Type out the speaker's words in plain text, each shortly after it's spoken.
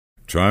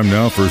Time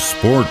now for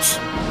sports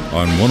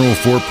on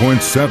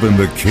 104.7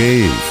 The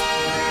Cave.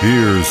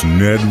 Here's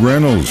Ned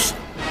Reynolds.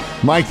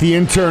 Mike the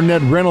intern,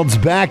 Ned Reynolds,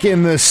 back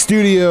in the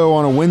studio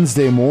on a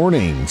Wednesday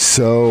morning.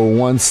 So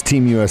once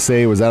Team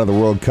USA was out of the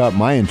World Cup,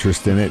 my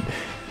interest in it.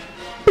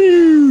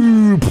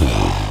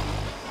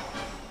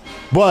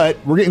 But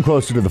we're getting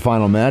closer to the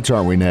final match,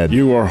 aren't we, Ned?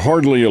 You are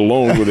hardly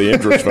alone with the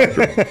interest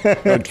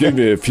factor. I'll give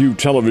you a few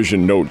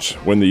television notes.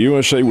 When the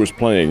USA was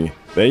playing,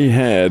 they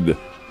had,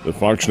 the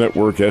Fox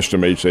Network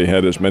estimates they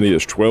had as many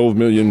as 12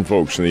 million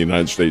folks in the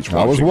United States watching.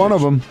 I was one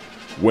of them.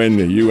 When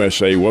the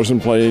USA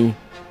wasn't playing,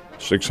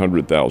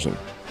 600,000.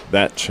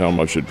 That's how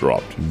much it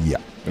dropped.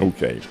 Yeah.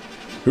 Okay.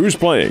 Who's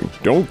playing?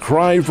 Don't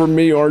cry for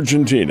me,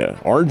 Argentina.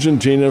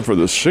 Argentina, for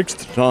the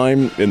sixth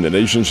time in the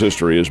nation's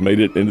history, has made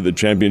it into the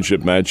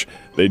championship match.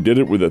 They did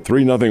it with a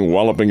 3-0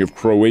 walloping of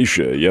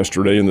Croatia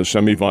yesterday in the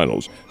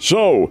semifinals.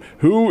 So,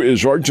 who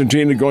is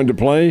Argentina going to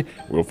play?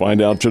 We'll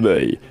find out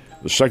today.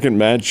 The second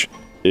match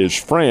is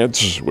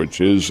France, which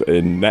is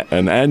an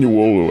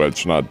annual, well,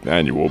 it's not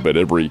annual, but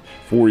every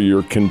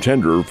 4-year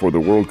contender for the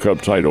World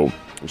Cup title,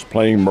 is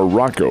playing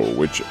Morocco,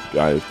 which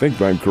I think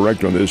I'm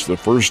correct on this, the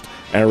first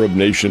Arab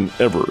nation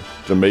ever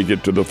to make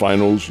it to the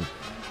finals,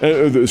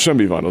 the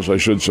semifinals, I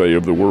should say,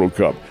 of the World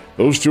Cup.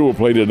 Those two will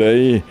play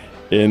today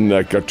in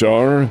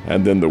Qatar,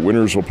 and then the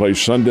winners will play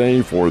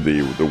Sunday for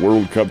the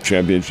World Cup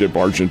Championship,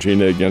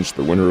 Argentina against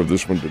the winner of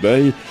this one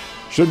today.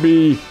 Should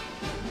be,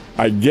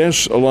 I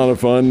guess, a lot of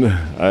fun.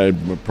 I'd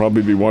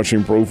probably be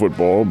watching pro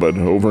football, but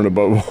over and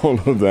above all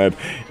of that,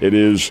 it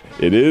is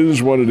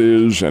what it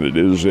is, and it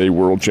is a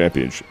world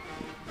championship.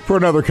 For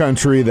another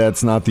country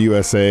that's not the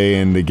USA,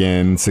 and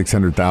again,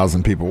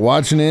 600,000 people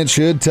watching it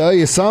should tell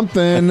you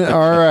something.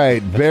 All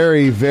right,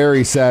 very,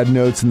 very sad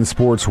notes in the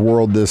sports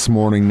world this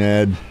morning,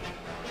 Ned.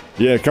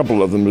 Yeah, a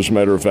couple of them, as a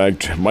matter of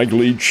fact. Mike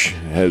Leach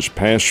has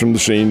passed from the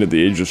scene at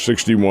the age of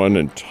 61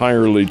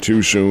 entirely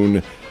too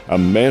soon. A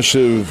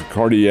massive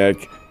cardiac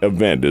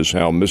event is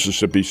how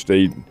Mississippi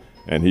State,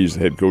 and he's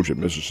the head coach at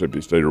Mississippi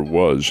State, or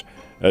was,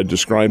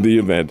 described the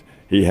event.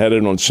 He had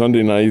it on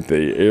Sunday night.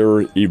 They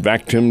air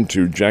evac'd him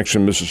to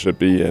Jackson,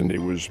 Mississippi, and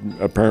it was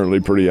apparently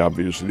pretty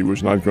obvious that he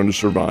was not going to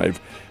survive.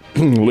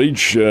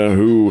 Leach,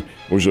 who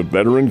was a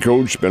veteran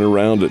coach, been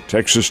around at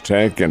Texas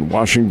Tech and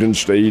Washington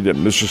State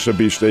and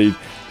Mississippi State,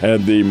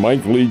 had the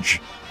Mike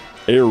Leach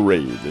air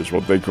raid, is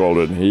what they called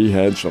it. He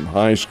had some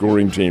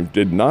high-scoring teams.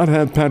 Did not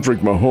have Patrick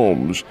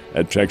Mahomes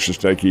at Texas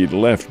Tech. He'd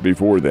left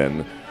before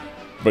then.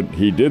 But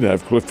he did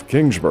have Cliff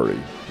Kingsbury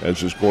as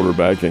his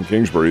quarterback, and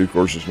Kingsbury, of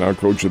course, is now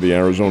coach of the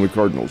Arizona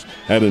Cardinals.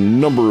 Had a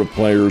number of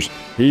players.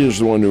 He is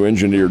the one who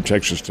engineered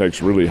Texas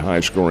Tech's really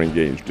high-scoring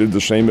games. Did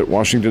the same at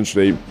Washington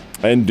State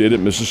and did at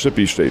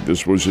Mississippi State.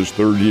 This was his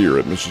third year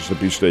at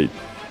Mississippi State.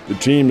 The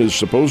team is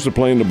supposed to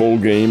play in the bowl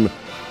game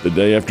the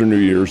day after New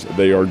Year's.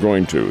 They are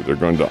going to. They're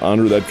going to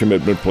honor that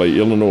commitment, play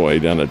Illinois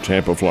down at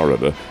Tampa,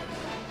 Florida.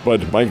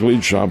 But Mike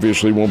Leach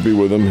obviously won't be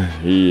with him.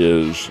 He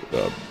is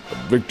a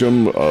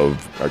victim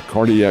of a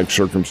cardiac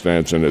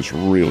circumstance, and it's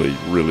really,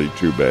 really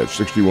too bad.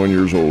 61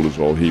 years old is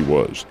all he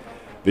was.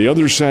 The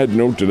other sad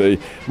note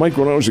today, Mike,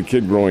 when I was a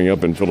kid growing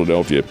up in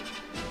Philadelphia,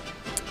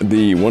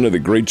 one of the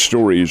great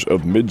stories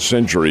of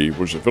mid-century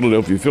was the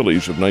Philadelphia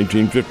Phillies of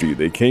 1950.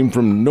 They came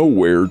from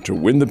nowhere to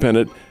win the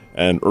pennant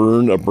and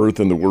earn a berth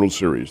in the World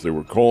Series. They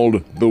were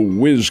called the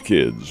Whiz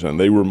Kids, and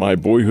they were my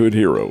boyhood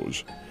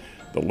heroes.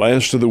 The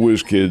last of the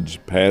Whiz Kids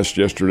passed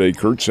yesterday.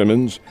 Curt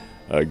Simmons,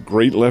 a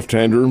great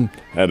left-hander,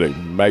 had a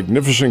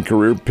magnificent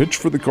career, pitched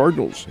for the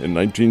Cardinals in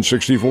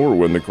 1964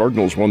 when the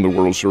Cardinals won the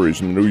World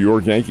Series, and the New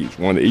York Yankees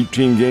won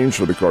 18 games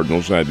for the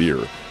Cardinals that year.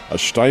 A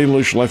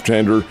stylish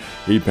left-hander.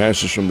 He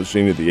passes from the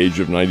scene at the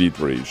age of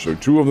 93. So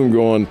two of them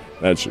gone.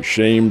 That's a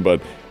shame,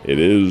 but it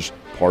is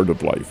part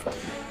of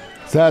life.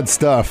 Sad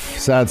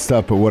stuff,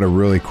 but what a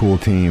really cool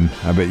team.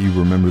 I bet you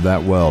remember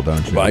that well,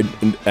 don't you? I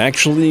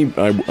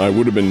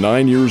would have been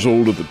 9 years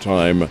old at the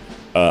time.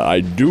 I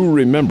do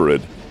remember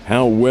it.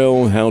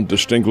 How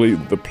distinctly.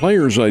 The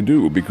players I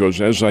do, because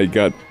as I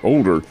got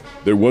older,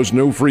 there was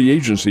no free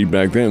agency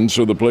back then,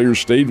 so the players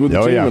stayed with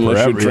the team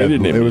unless you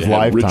traded him. It was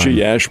lifetime.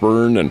 Richie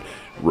Ashburn and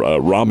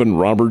Robin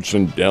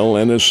Robertson, Del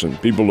Ennis, and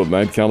people of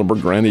that caliber,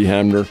 Granny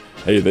Hamner.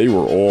 Hey, they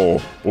were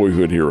all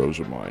boyhood heroes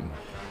of mine.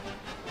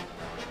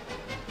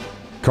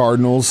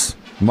 Cardinals,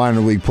 minor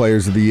league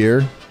players of the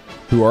year.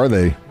 Who are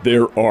they?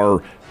 There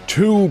are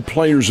 2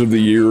 players of the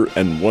year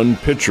and 1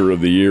 pitcher of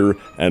the year,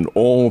 and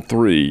all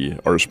 3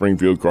 are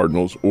Springfield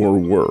Cardinals, or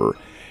were.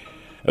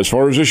 As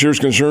far as this year's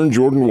concerned,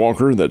 Jordan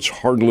Walker, that's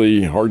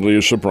hardly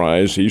a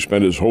surprise. He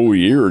spent his whole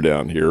year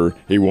down here.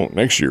 He won't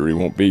next year. He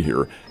won't be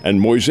here. And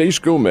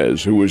Moises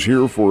Gomez, who was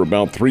here for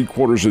about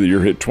 3/4 of the year,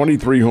 hit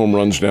 23 home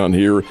runs down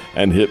here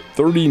and hit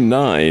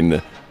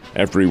 39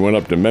 after he went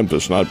up to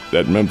Memphis. Not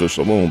at Memphis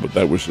alone, but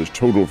that was his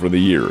total for the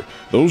year.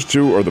 Those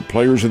 2 are the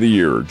players of the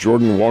year,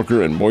 Jordan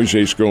Walker and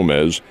Moises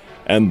Gomez.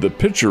 And the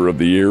pitcher of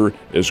the year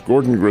is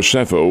Gordon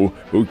Graceffo,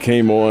 who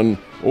came on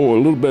a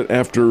little bit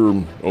after,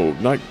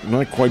 not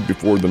quite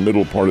before the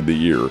middle part of the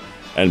year.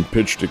 and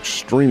pitched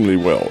extremely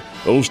well.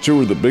 Those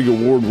two are the big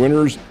award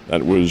winners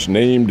that was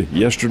named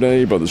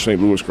yesterday by the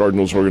St. Louis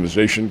Cardinals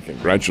organization.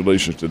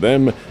 Congratulations to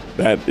them.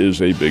 That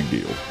is a big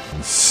deal.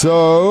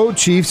 So,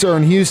 Chiefs are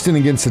in Houston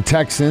against the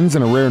Texans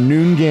in a rare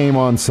noon game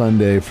on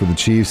Sunday for the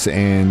Chiefs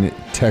and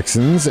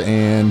Texans.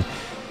 And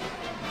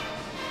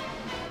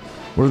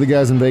what are the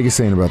guys in Vegas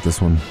saying about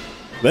this one?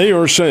 They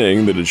are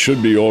saying that it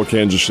should be all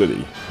Kansas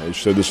City. I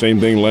said the same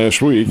thing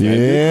last week. Yeah,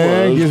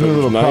 it gives me a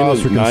little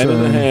pause for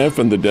concern. 9.5,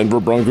 and the Denver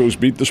Broncos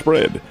beat the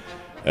spread.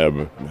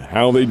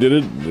 How they did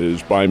it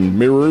is by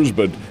mirrors,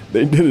 but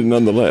they did it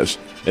nonetheless.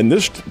 In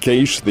this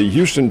case, the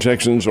Houston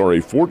Texans are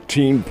a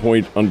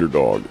 14-point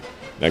underdog.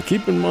 Now,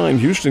 keep in mind,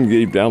 Houston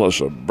gave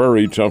Dallas a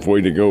very tough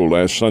way to go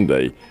last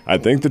Sunday. I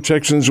think the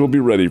Texans will be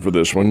ready for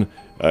this one.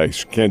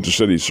 Kansas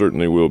City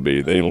certainly will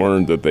be. They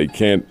learned that they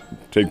can't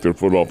take their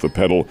foot off the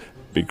pedal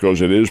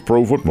because it is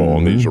pro football,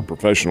 and these are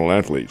professional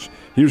athletes.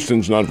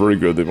 Houston's not very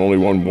good. They've only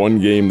won one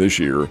game this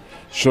year.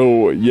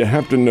 So you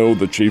have to know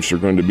the Chiefs are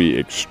going to be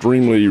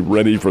extremely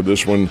ready for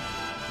this one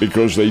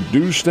because they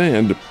do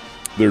stand.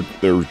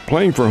 They're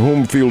playing for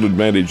home field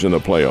advantage in the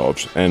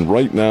playoffs, and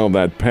right now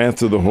that path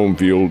to the home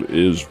field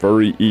is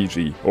very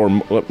easy. Or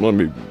let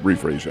me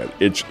rephrase that.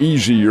 It's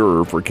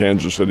easier for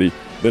Kansas City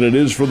than it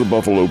is for the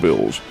Buffalo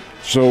Bills.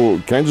 So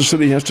Kansas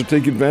City has to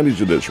take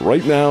advantage of this.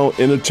 Right now,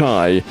 in a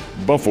tie,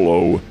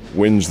 Buffalo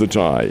wins the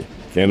tie.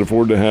 Can't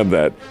afford to have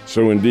that.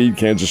 So indeed,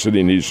 Kansas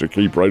City needs to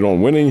keep right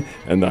on winning,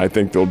 and I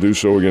think they'll do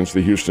so against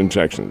the Houston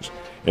Texans.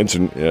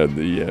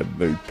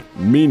 The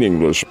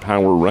meaningless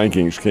power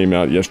rankings came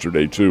out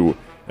yesterday, too,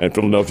 and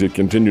Philadelphia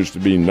continues to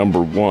be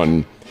number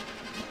one.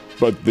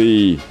 But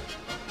the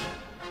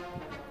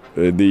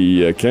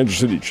Kansas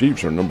City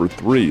Chiefs are number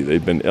 3.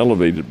 They've been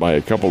elevated by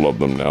a couple of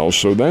them now,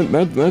 so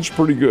that's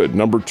pretty good.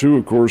 Number 2,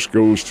 of course,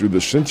 goes to the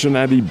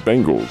Cincinnati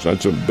Bengals.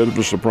 That's a bit of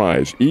a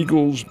surprise.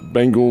 Eagles,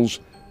 Bengals,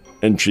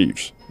 and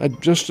Chiefs. That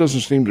just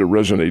doesn't seem to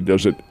resonate,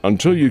 does it?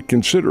 Until you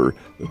consider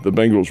that the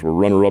Bengals were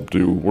runner-up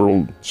to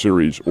World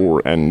Series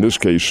and in this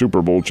case,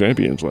 Super Bowl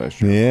champions last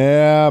year.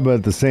 Yeah, but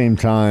at the same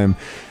time,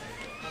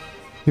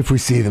 if we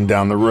see them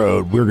down the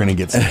road, we're going to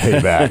get some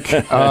payback.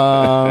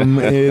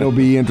 It'll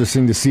be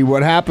interesting to see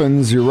what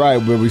happens. You're right,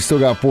 but we still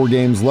got 4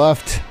 games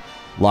left.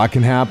 A lot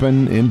can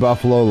happen in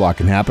Buffalo. A lot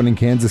can happen in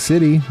Kansas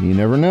City. You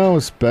never know,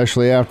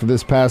 especially after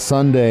this past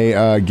Sunday.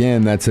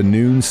 Again, that's a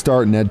noon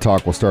start. Ned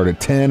Talk will start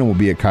at 10, and we'll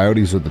be at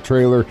Coyotes with the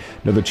trailer.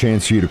 Another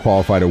chance for you to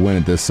qualify to win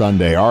it this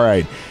Sunday. All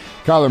right,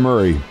 Kyler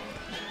Murray.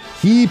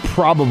 He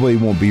probably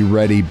won't be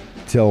ready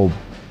till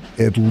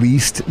at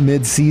least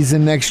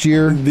mid-season next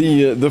year.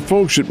 The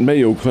folks at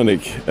Mayo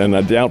Clinic, and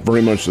I doubt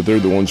very much that they're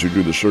the ones who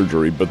do the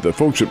surgery, but the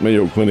folks at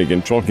Mayo Clinic,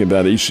 and talking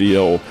about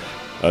ACL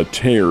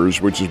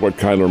tears, which is what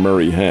Kyler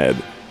Murray had,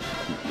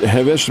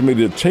 have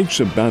estimated it takes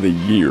about a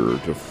year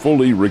to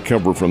fully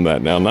recover from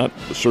that. Now, not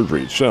the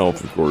surgery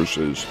itself, of course,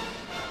 is,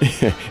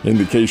 in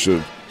the case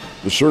of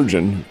the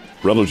surgeon,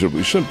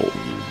 relatively simple.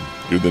 You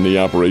do the knee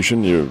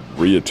operation, you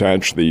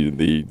reattach the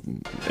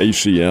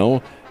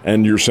ACL,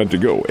 and you're set to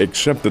go,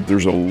 except that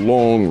there's a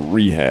long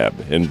rehab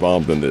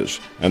involved in this,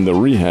 and the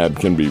rehab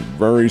can be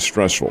very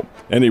stressful.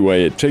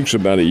 Anyway, it takes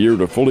about a year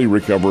to fully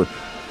recover.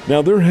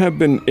 Now, there have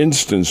been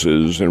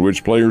instances in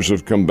which players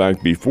have come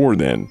back before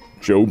then.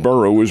 Joe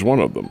Burrow is one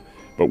of them.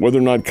 But whether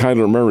or not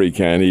Kyler Murray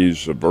can,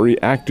 he's a very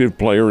active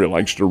player. He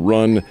likes to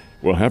run.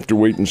 We'll have to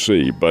wait and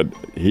see. But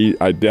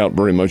I doubt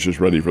very much is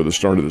ready for the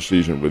start of the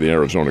season with the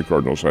Arizona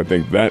Cardinals. I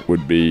think that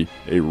would be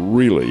a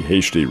really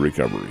hasty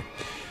recovery.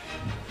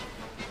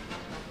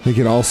 They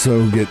can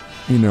also get,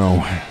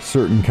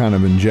 certain kind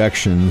of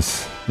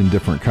injections in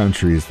different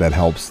countries that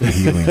helps the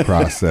healing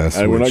process.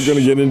 We're not going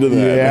to get into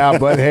that. Yeah,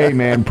 but hey,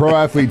 man, pro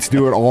athletes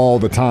do it all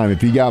the time.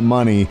 If you got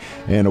money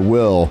and a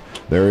will,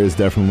 there is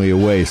definitely a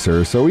way,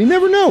 sir. So we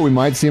never know. We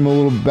might see him a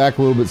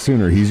little bit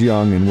sooner. He's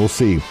young, and we'll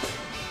see.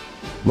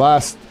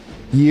 Last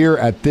year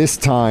at this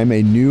time,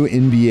 a new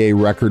NBA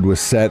record was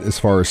set as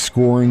far as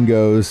scoring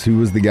goes. Who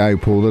was the guy who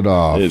pulled it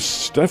off? It's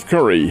Steph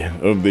Curry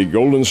of the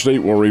Golden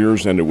State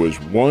Warriors, and it was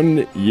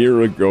 1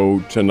 year ago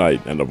tonight.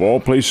 And of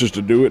all places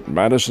to do it,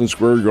 Madison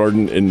Square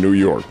Garden in New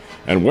York.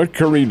 And what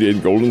Curry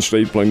did, Golden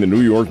State playing the New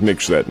York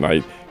Knicks that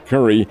night,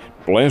 Curry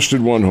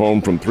blasted one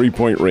home from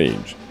three-point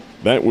range.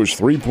 That was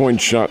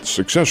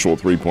successful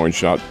three-point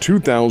shot,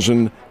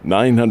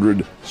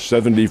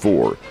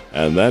 2,974.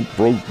 And that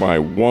broke by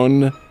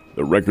one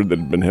the record that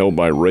had been held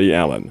by Ray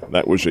Allen.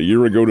 That was a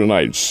year ago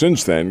tonight.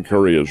 Since then,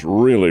 Curry has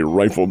really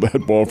rifled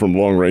that ball from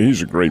long range.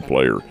 He's a great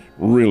player,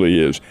 really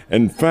is.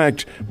 In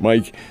fact,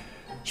 Mike,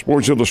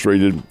 Sports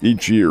Illustrated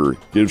each year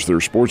gives their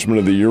Sportsman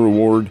of the Year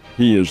award.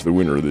 He is the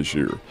winner this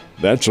year.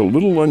 That's a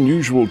little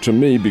unusual to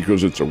me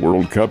because it's a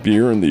World Cup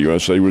year and the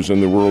USA was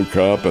in the World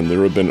Cup and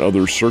there have been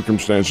other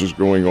circumstances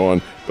going on,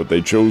 but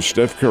they chose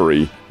Steph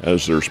Curry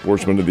as their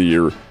Sportsman of the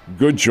Year.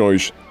 Good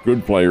choice,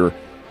 good player.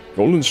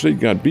 Golden State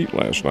got beat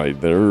last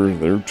night.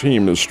 Their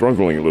team is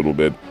struggling a little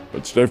bit,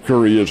 but Steph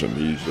Curry isn't.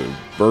 He's a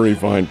very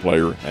fine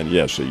player. And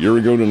yes, a year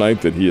ago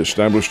tonight that he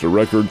established a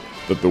record,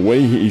 but the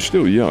way he's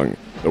still young,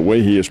 the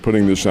way he is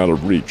putting this out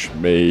of reach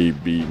may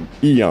be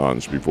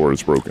eons before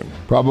it's broken.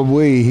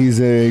 Probably. He's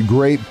a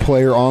great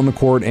player on the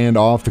court and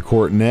off the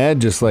court,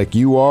 Ned, just like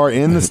you are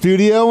in the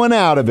studio and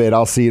out of it.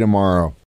 I'll see you tomorrow.